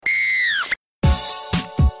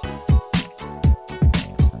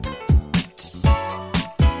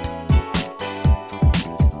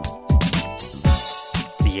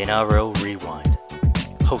NRL Rewind,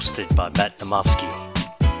 hosted by Matt Namofsky.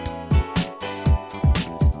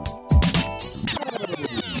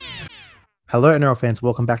 Hello, NRL fans.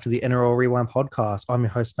 Welcome back to the NRL Rewind podcast. I'm your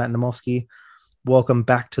host, Matt Namofsky. Welcome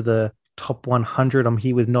back to the top 100. I'm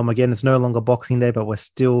here with Nom again. It's no longer Boxing Day, but we're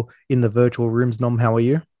still in the virtual rooms. Nom, how are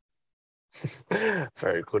you?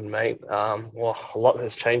 Very good, mate. Well, a lot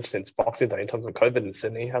has changed since Boxing Day in terms of COVID in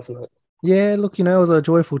Sydney, hasn't it? Yeah, look, it was a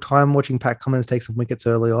joyful time watching Pat Cummins take some wickets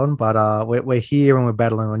early on, but we're here and we're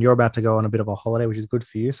battling on. You're about to go on a bit of a holiday, which is good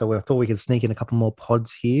for you. So we thought we could sneak in a couple more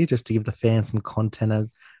pods here just to give the fans some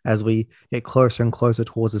content as we get closer and closer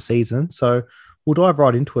towards the season. So we'll dive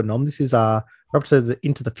right into it, Nom. This is we're up to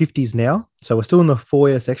into the 50s now. So we're still in the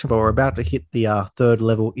 4-year section, but we're about to hit the third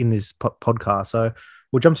level in this podcast. So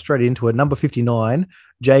we'll jump straight into it. Number 59,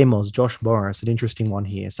 J-Moz, Josh Morris, an interesting one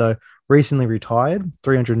here. So recently retired,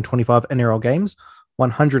 325 NRL games,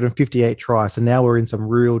 158 tries. So now we're in some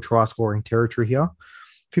real try-scoring territory here.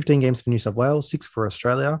 15 games for New South Wales, 6 for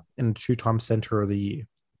Australia, and a 2-time Centre of the Year.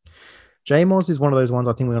 J-Moz is one of those ones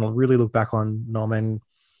I think we're going to really look back on, Nom, and,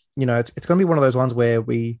 it's going to be one of those ones where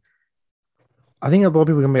I think a lot of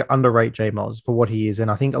people are going to underrate J-Moz for what he is,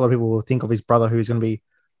 and I think a lot of people will think of his brother, who's going to be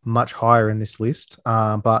much higher in this list,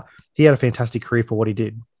 but he had a fantastic career for what he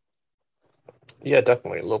did. Yeah,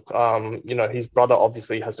 definitely. Look, his brother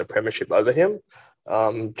obviously has the premiership over him.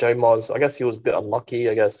 J-Moz, I guess he was a bit unlucky,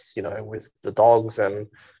 with the Dogs and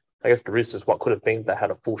I guess the Roosters, what could have been they had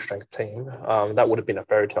a full-strength team. That would have been a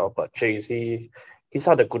fairy tale, but geez, he's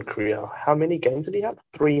had a good career. How many games did he have?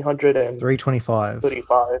 325.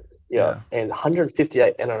 35, yeah, and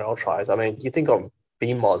 158 NRL tries. I mean, you think of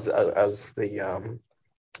B-Moz as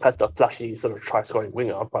the flashy sort of try-scoring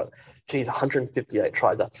winger, but geez, 158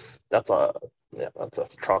 tries. That's a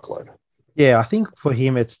truckload. Yeah, I think for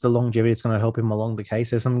him, it's the longevity. It's going to help him along the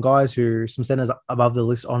case. There's some centers above the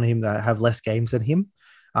list on him that have less games than him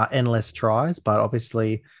and less tries. But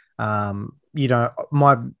obviously, we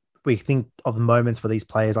think of the moments for these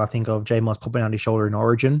players. I think of J-Moz popping on his shoulder in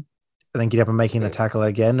Origin and then getting up and making the tackle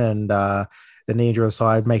again, and the knee injury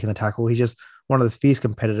aside, making the tackle. He's just one of the fierce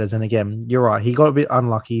competitors. And again, you're right. He got a bit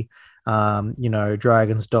unlucky.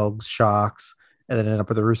 Dragons, Dogs, Sharks, and then ended up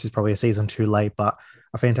with the Roosters probably a season too late, but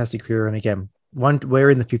a fantastic career. And again, we're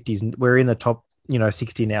in the 50s. We're in the top,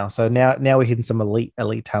 60 now. So now we're hitting some elite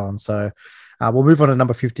talent. So we'll move on to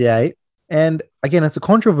number 58. And again, it's a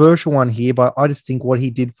controversial one here, but I just think what he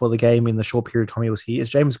did for the game in the short period of time he was here is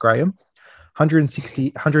James Graham,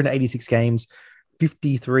 186 games,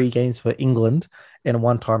 53 games for England, and a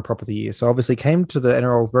one-time prop of the year. So obviously came to the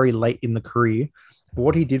NRL very late in the career. But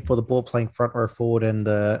what he did for the ball playing front row forward and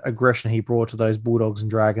the aggression he brought to those Bulldogs and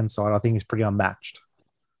Dragons side, I think is pretty unmatched.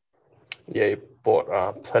 Yeah, he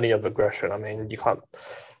brought plenty of aggression. I mean, you can't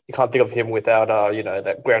think of him without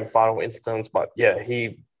that grand final instance. But yeah,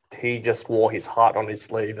 he just wore his heart on his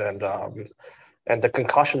sleeve, and the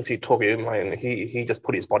concussions he took him, and he just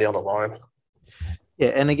put his body on the line. Yeah,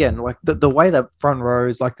 and again, like the way that front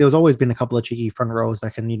rows, like there's always been a couple of cheeky front rows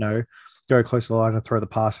that can, go close to the line and throw the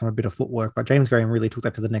pass and a bit of footwork. But James Graham really took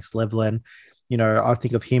that to the next level. And, I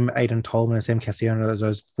think of him, Aidan Tolman and Sam Cassiano,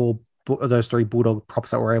 those three Bulldog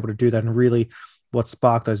props that were able to do that, and really what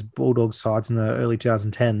sparked those Bulldog sides in the early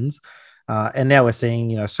 2010s. And now we're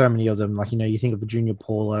seeing, so many of them, like, you think of the Junior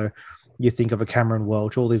Paulo, you think of a Cameron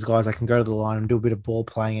Welch, all these guys that can go to the line and do a bit of ball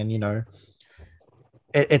playing, and,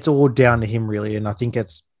 it's all down to him, really. And I think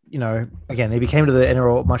it's, again, if he came to the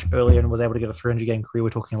NRL much earlier and was able to get a 300-game career, we're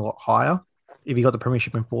talking a lot higher. If he got the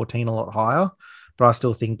premiership in 14, a lot higher. But I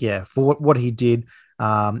still think, for what he did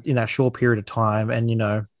in that short period of time, and,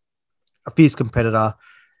 a fierce competitor,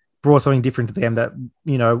 brought something different to the game that,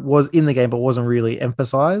 was in the game but wasn't really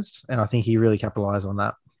emphasized. And I think he really capitalized on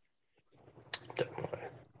that. Definitely.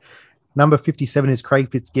 Number 57 is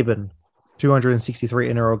Craig Fitzgibbon. 263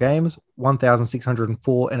 NRL games,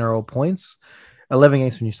 1,604 NRL points, 11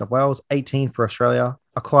 games for New South Wales, 18 for Australia,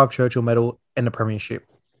 a Clive Churchill medal, and a premiership.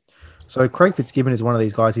 So Craig Fitzgibbon is one of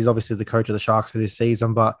these guys. He's obviously the coach of the Sharks for this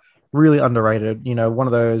season, but really underrated. One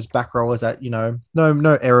of those back rowers that, no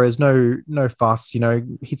errors, no fuss,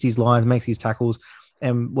 hits his lines, makes his tackles,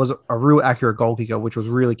 and was a real accurate goal kicker, which was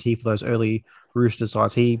really key for those early Rooster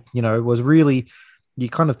sides. He, was really, you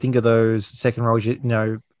kind of think of those second rows,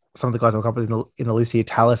 some of the guys that were up in the list here,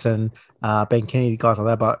 Tallis and Ben Kennedy, guys like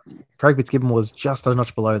that, but Craig Fitzgibbon was just a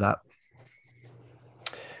notch below that.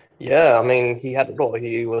 Yeah, I mean, he had it all.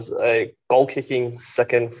 He was a goal-kicking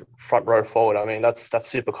second front row forward. I mean, that's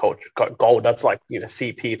super gold. That's like,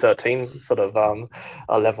 CP13 sort of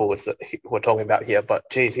level we're talking about here. But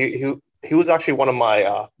geez, he was actually one of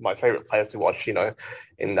my favorite players to watch.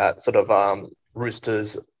 In that sort of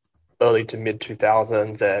Roosters early to mid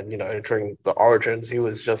 2000s, and during the Origins, he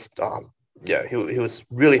was just he was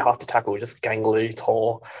really hard to tackle, just gangly,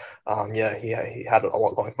 tall. He had a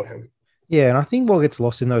lot going for him. Yeah, and I think what gets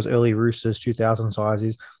lost in those early Roosters 2000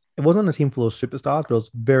 sizes, it wasn't a team full of superstars, but it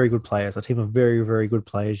was very good players, a team of very, very good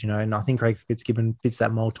players, and I think Craig Fitzgibbon fits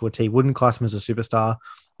that mold to a T. Wouldn't class him as a superstar,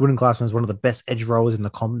 wouldn't class him as one of the best edge rollers in the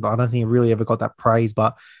comp. I don't think he really ever got that praise,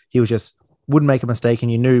 but he was just, wouldn't make a mistake,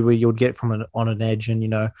 and you knew where you would get from on an edge. And,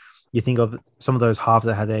 you think of some of those halves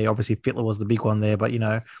that had there, obviously Fittler was the big one there, but,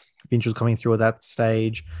 Finch was coming through at that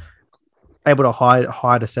stage, able to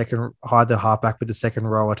hide the halfback with the second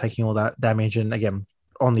rower, taking all that damage, and again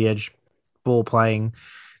on the edge, ball playing.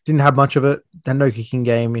 Didn't have much of it. Had no kicking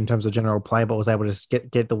game in terms of general play, but was able to just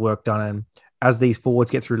get the work done. And as these forwards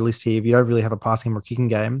get through the list here, if you don't really have a passing or kicking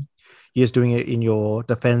game, you're just doing it in your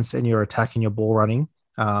defense and your attack and your ball running.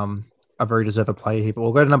 A very deserved player here. But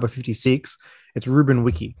we'll go to number 56. It's Ruben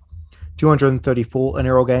Wiki. 234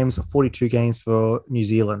 NRL games, 42 games for New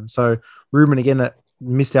Zealand. So Ruben, again,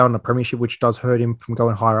 missed out on the premiership, which does hurt him from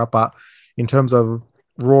going higher up. But in terms of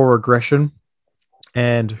raw aggression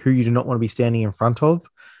and who you do not want to be standing in front of,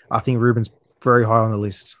 I think Ruben's very high on the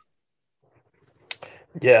list.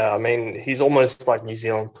 Yeah, I mean, he's almost like New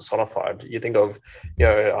Zealand personified. You think of,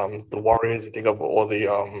 the Warriors. You think of all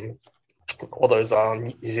those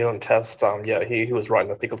New Zealand tests. He was right in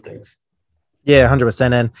the thick of things. Yeah,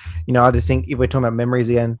 100%. And I just think if we're talking about memories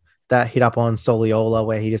again, that hit up on Soliola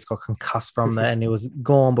where he just got concussed from there and he was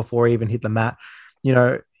gone before he even hit the mat.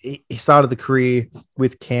 He started the career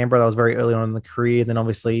with Canberra. That was very early on in the career. Then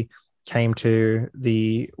obviously came to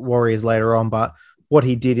the Warriors later on. But what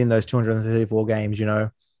he did in those 234 games,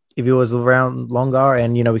 if he was around longer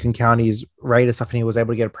and, we can count his Raiders stuff and he was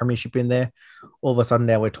able to get a premiership in there, all of a sudden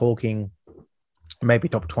now we're talking maybe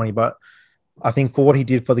top 20. But I think for what he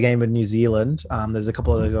did for the game in New Zealand, there's a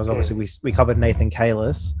couple of those guys. Obviously, we covered Nathan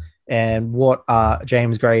Kalis. And what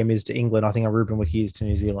James Graham is to England, I think Ruben Wiki is to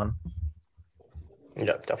New Zealand.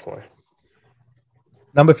 Yeah, definitely.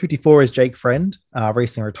 Number 54 is Jake Friend,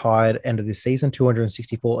 recently retired end of this season,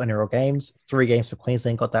 264 NRL games, 3 games for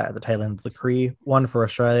Queensland, got that at the tail end of the career, 1 for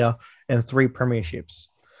Australia, and 3 premierships.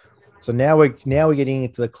 So now we're getting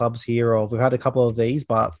into the clubs here. We've had a couple of these,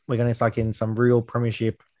 but we're going to start getting some real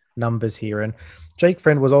premiership numbers here. And Jake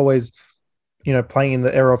Friend was always, playing in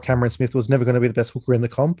the era of Cameron Smith, was never going to be the best hooker in the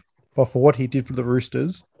comp. But for what he did for the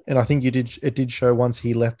Roosters, and I think it did show once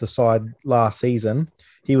he left the side last season,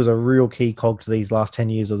 he was a real key cog to these last 10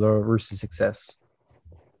 years of the Roosters' success.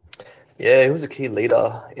 Yeah, he was a key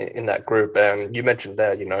leader in that group. And you mentioned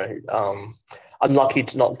there, unlucky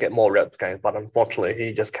to not get more reps games, but unfortunately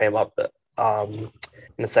he just came up in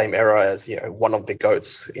the same era as, one of the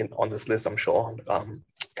GOATs on this list, I'm sure,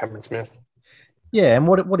 Cameron Smith. Yeah, and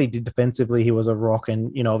what he did defensively, he was a rock,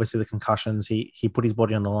 and obviously the concussions, he put his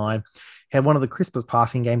body on the line. Had one of the crispest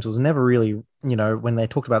passing games. Was never really, when they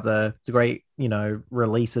talked about the great,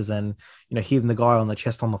 releases and hitting the guy on the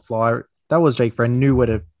chest on the fly. That was Jake Friend, knew where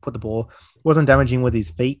to put the ball. Wasn't damaging with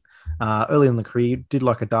his feet. Early in the career, did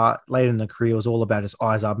like a dart. Later in the career, it was all about his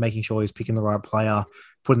eyes up, making sure he was picking the right player,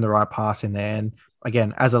 putting the right pass in there. And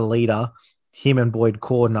again, as a leader, him and Boyd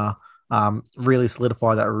Cordner really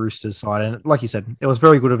solidified that Roosters side. And like you said, it was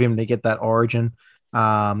very good of him to get that origin. It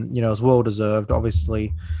was well deserved.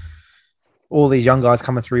 Obviously, all these young guys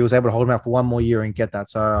coming through, he was able to hold him out for one more year and get that.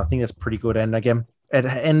 So I think that's pretty good. And again, it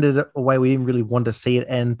ended a way we didn't really want to see it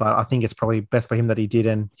end, but I think it's probably best for him that he did.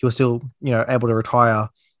 And he was still, able to retire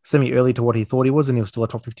semi-early to what he thought he was, and he was still a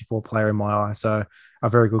top 54 player in my eye. So a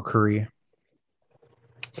very good career.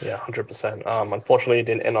 Yeah, 100%. Unfortunately, it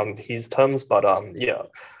didn't end on his terms, but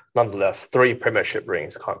nonetheless, 3 premiership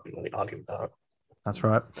rings. Can't really argue with that. That's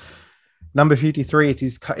right. Number 53,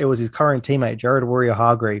 it was his current teammate, Jared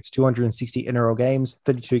Warrior-Hargreaves, 260 NRL games,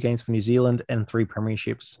 32 games for New Zealand, and 3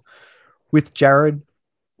 premierships. With Jared,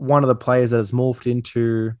 one of the players that has morphed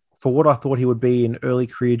into, for what I thought he would be in early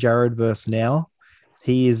career Jared versus now,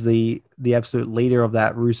 he is the absolute leader of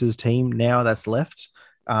that Roosters team now that's left.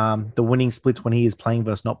 The winning splits when he is playing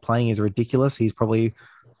versus not playing is ridiculous. He's probably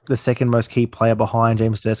the second most key player behind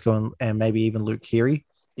James Tedesco and maybe even Luke Keary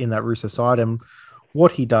in that Rooster side. And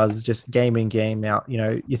what he does is just game in, game out.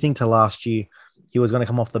 You think to last year, he was going to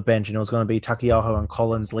come off the bench and it was going to be Takiaho and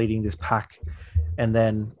Collins leading this pack. And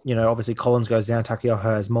then, obviously Collins goes down. Takiaho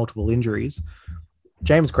has multiple injuries.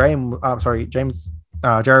 Jared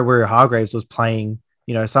Warrior-Hargreaves was playing,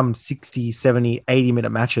 some 60, 70, 80-minute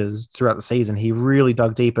matches throughout the season. He really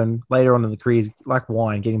dug deep, and later on in the career, he's like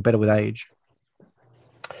wine, getting better with age.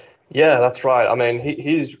 Yeah, that's right. I mean,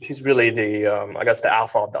 he's really the the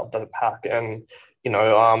alpha of the pack, and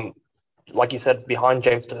like you said, behind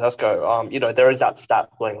James Tedesco, there is that stat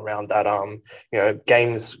playing around that,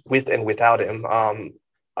 games with and without him.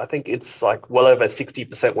 I think it's like well over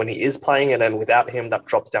 60% when he is playing, and then without him, that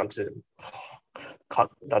drops down to, I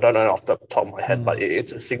don't know off the top of my head, but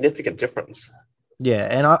it's a significant difference. Yeah,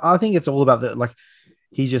 and I think it's all about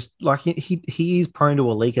he's just like he is prone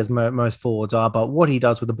to a leak as most forwards are, but what he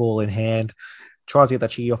does with the ball in hand, tries to get that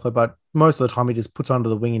cheeky offer, but most of the time he just puts onto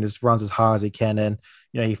the wing and just runs as hard as he can, and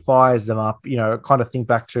he fires them up. Kind of think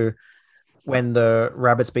back to when the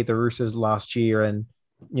Rabbits beat the Roosters last year, and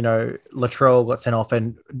Latrell got sent off,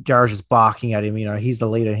 and Jarrett just barking at him. He's the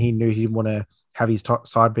leader, and he knew he didn't want to have his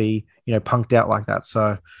side be punked out like that.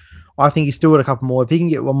 So I think he's still got a couple more. If he can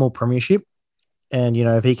get one more premiership, and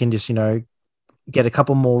if he can just get a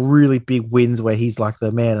couple more really big wins where he's like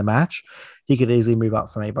the man of the match, he could easily move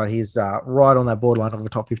up for me. But he's right on that borderline of a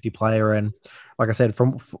top 50 player. And like I said, for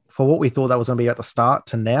what we thought that was going to be at the start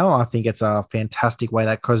to now, I think it's a fantastic way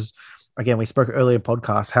because, again, we spoke earlier in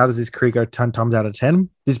podcast, how does this career go 10 times out of 10?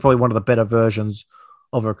 This is probably one of the better versions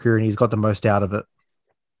of a career, and he's got the most out of it.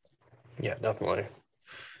 Yeah, definitely.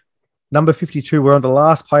 Number 52, we're on the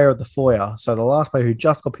last player of the foyer. So the last player who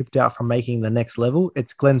just got pipped out from making the next level,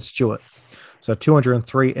 it's Glenn Stewart. So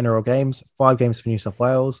 203 NRL games, 5 games for New South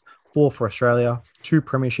Wales, 4 for Australia, 2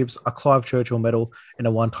 premierships, a Clive Churchill medal, and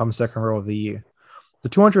a one-time second row of the year. The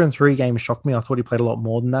 203 games shocked me. I thought he played a lot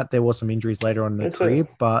more than that. There was some injuries later on in the career,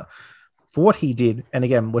 but for what he did, and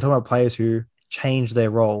again, we're talking about players who changed their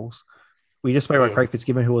roles. We just spoke about Craig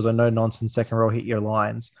Fitzgibbon, who was a no-nonsense second row hit your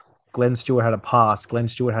lines. Glenn Stewart had a pass. Glenn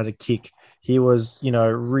Stewart had a kick. He was,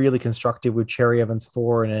 really constructive with Cherry Evans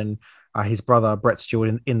Foran and his brother Brett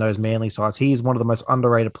Stewart in those Manly sides. He's one of the most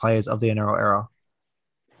underrated players of the NRL era.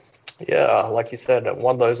 Yeah, like you said,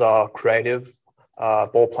 one of those creative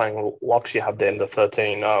ball-playing locks you have there in the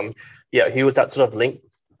 13. He was that sort of link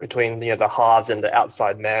between the halves and the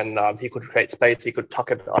outside man. He could create space. He could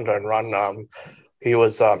tuck it under and run. He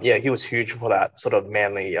was huge for that sort of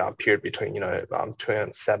Manly period between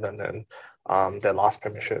 2007 and their last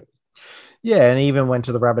premiership. Yeah, and he even went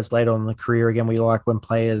to the Rabbits later on in the career. Again, we like when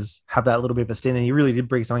players have that little bit of a stint, and he really did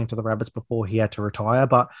bring something to the Rabbits before he had to retire.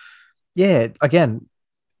 But yeah, again,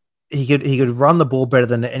 he could run the ball better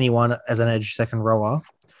than anyone as an edge second rower.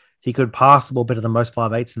 He could pass the ball better than most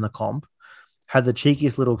 5'8" in the comp. Had the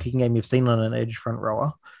cheekiest little kicking game you've seen on an edge front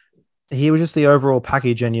rower. He was just the overall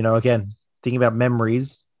package, and again, thinking about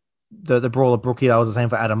memories, the brawler Brookie, that was the same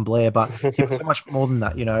for Adam Blair, but he was so much more than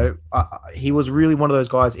that. He was really one of those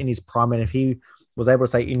guys in his prime, and if he was able to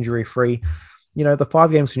stay injury free, the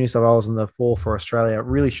 5 games for New South Wales and the 4 for Australia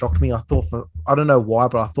really shocked me. I don't know why,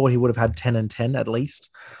 but I thought he would have had 10 and 10 at least.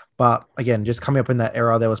 But again, just coming up in that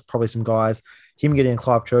era, there was probably some guys. Him getting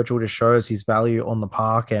Clive Churchill just shows his value on the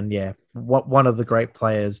park, and one of the great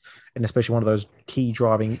players, and especially one of those key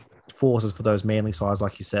driving forces for those Manly sides,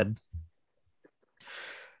 like you said.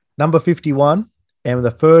 Number 51, and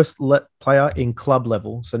the first player in club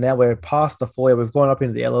level. So now we're past the foyer, we've gone up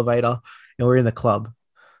into the elevator, and we're in the club.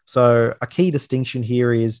 So a key distinction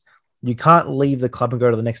here is you can't leave the club and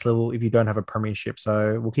go to the next level if you don't have a premiership.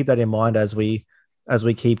 So we'll keep that in mind as we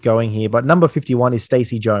keep going here. But number 51 is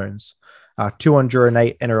Stacey Jones.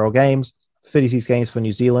 208 NRL games, 36 games for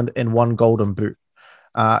New Zealand, and 1 golden boot.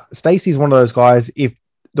 Stacey's one of those guys, if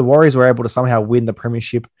the Warriors were able to somehow win the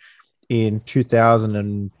premiership in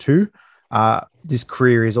 2002, this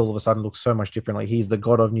career is all of a sudden looks so much differently. He's the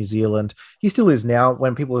god of New Zealand. He still is now.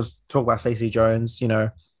 When people talk about Stacey Jones,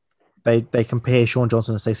 they compare Sean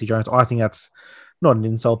Johnson to Stacey Jones. I think that's not an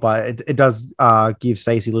insult, but it does give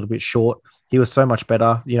Stacey a little bit short. He was so much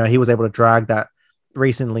better. He was able to drag that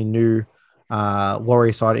recently new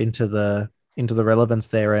Warrior side into the relevance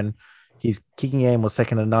there, and his kicking game was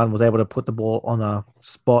second to none. Was able to put the ball on a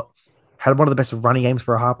spot. Had one of the best running games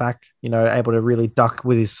for a halfback. Able to really duck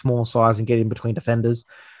with his small size and get in between defenders.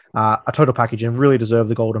 A total package, and really deserved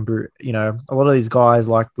the golden boot. A lot of these guys,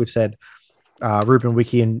 like we've said, Ruben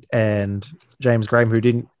Wiki and James Graham, who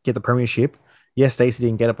didn't get the premiership. Yes, Stacey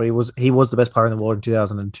didn't get it, but he was the best player in the world in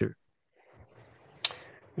 2002.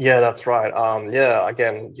 Yeah, that's right.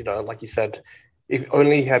 Again, like you said, if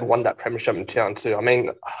only he had won that premiership in 2002. I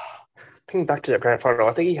mean, thinking back to that grand final,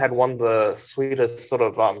 I think he had one of the sweetest sort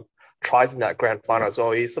of tries in that grand final as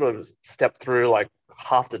well. He sort of stepped through like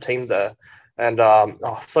half the team there, and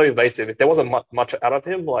so evasive. If there wasn't much out of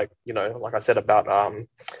him, like I said about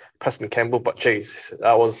Preston Campbell, but geez,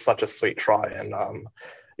 that was such a sweet try, and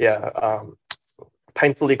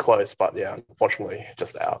painfully close, but unfortunately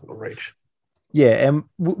just out of reach. Yeah, and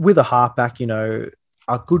with a halfback,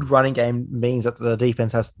 a good running game means that the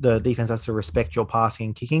defense has to respect your passing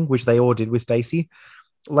and kicking, which they all did with Stacey.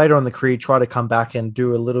 later on in the career try to come back and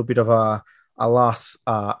do a little bit of a last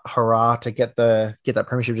hurrah to get that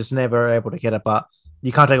premiership, just never able to get it. But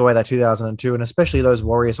you can't take away that 2002, and especially those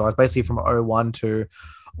Warrior sides, basically from 01 to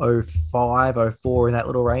 05, 04 in that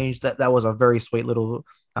little range. That was a very sweet little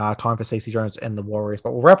time for CC Jones and the Warriors.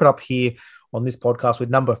 But we'll wrap it up here on this podcast with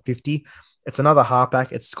number 50. It's another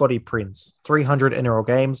halfback. It's Scotty Prince. 300 NRL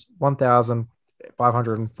games,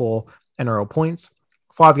 1,504 NRL points,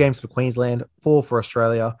 5 games for Queensland, 4 for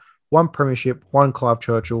Australia, 1 premiership, 1 Clive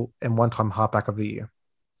Churchill, and 1-time halfback of the year.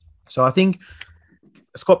 So I think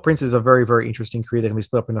Scott Prince is a very, very interesting career that can be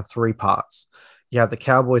split up into 3 parts. You have the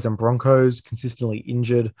Cowboys and Broncos consistently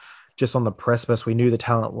injured. Just on the precipice, we knew the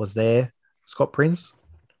talent was there, Scott Prince.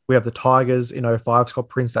 We have the Tigers in 05, Scott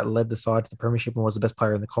Prince, that led the side to the premiership and was the best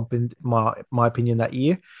player in the comp, in my opinion, that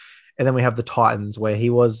year. And then we have the Titans, where he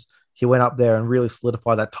went up there and really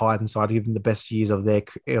solidified that Titans side, giving the best years of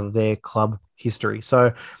their club history.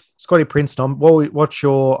 So Scotty Prince, Tom, what's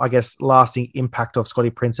your, I guess, lasting impact of Scotty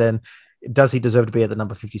Prince, and does he deserve to be at the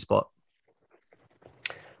number 50 spot?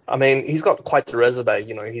 I mean, he's got quite the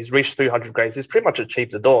resume. He's reached 300 games. He's pretty much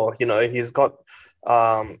achieved the door. He's got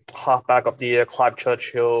halfback of the year, Clive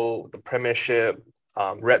Churchill, the premiership,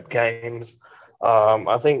 rep games.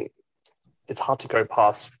 I think it's hard to go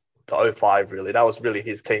past the 05, really. That was really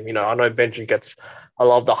his team. I know Benji gets a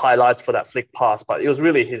lot of the highlights for that flick pass, but it was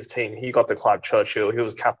really his team. He got the Clive Churchill. He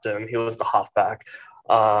was captain. He was the halfback.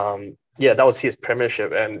 That was his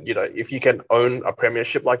premiership. And, if you can own a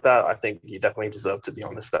premiership like that, I think you definitely deserve to be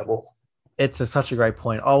on this level. It's such a great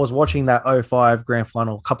point. I was watching that 05 grand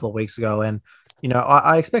final a couple of weeks ago, and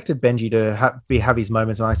I expected Benji to have his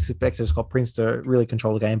moments, and I expected Scott Prince to really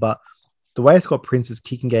control the game. But the way Scott Prince's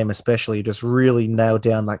kicking game especially just really nailed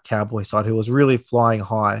down that Cowboy side, who was really flying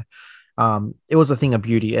high. It was a thing of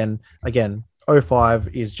beauty. And again,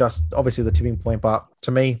 05 is just obviously the tipping point. But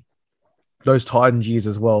to me, those Titans years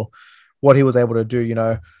as well, what he was able to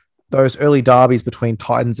do, those early derbies between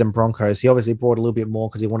Titans and Broncos, he obviously brought a little bit more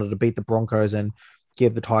because he wanted to beat the Broncos and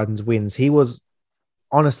give the Titans wins. He was,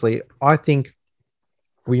 honestly, I think,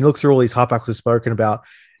 when you look through all these halfbacks we've spoken about,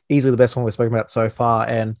 easily the best one we've spoken about so far.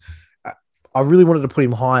 And I really wanted to put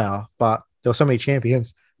him higher, but there were so many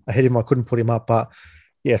champions ahead of him, I couldn't put him up. But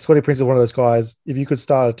yeah, Scotty Prince is one of those guys. If you could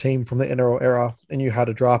start a team from the NRL era and you had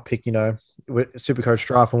a draft pick, with Supercoach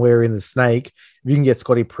draft, and we're in the snake, if you can get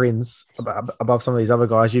Scotty Prince above some of these other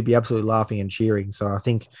guys, you'd be absolutely laughing and cheering. So I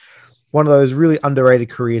think one of those really underrated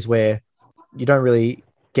careers where you don't really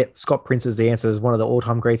get Scott Prince as the answer as one of the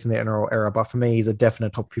all-time greats in the NRL era, but for me, he's a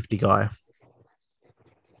definite top 50 guy.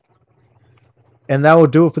 And that will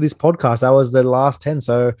do it for this podcast. That was the last 10.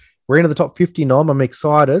 So we're into the top 50, Nom. I'm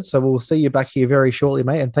excited. So we'll see you back here very shortly,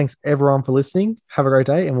 mate. And thanks everyone for listening. Have a great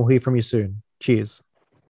day, and we'll hear from you soon. Cheers.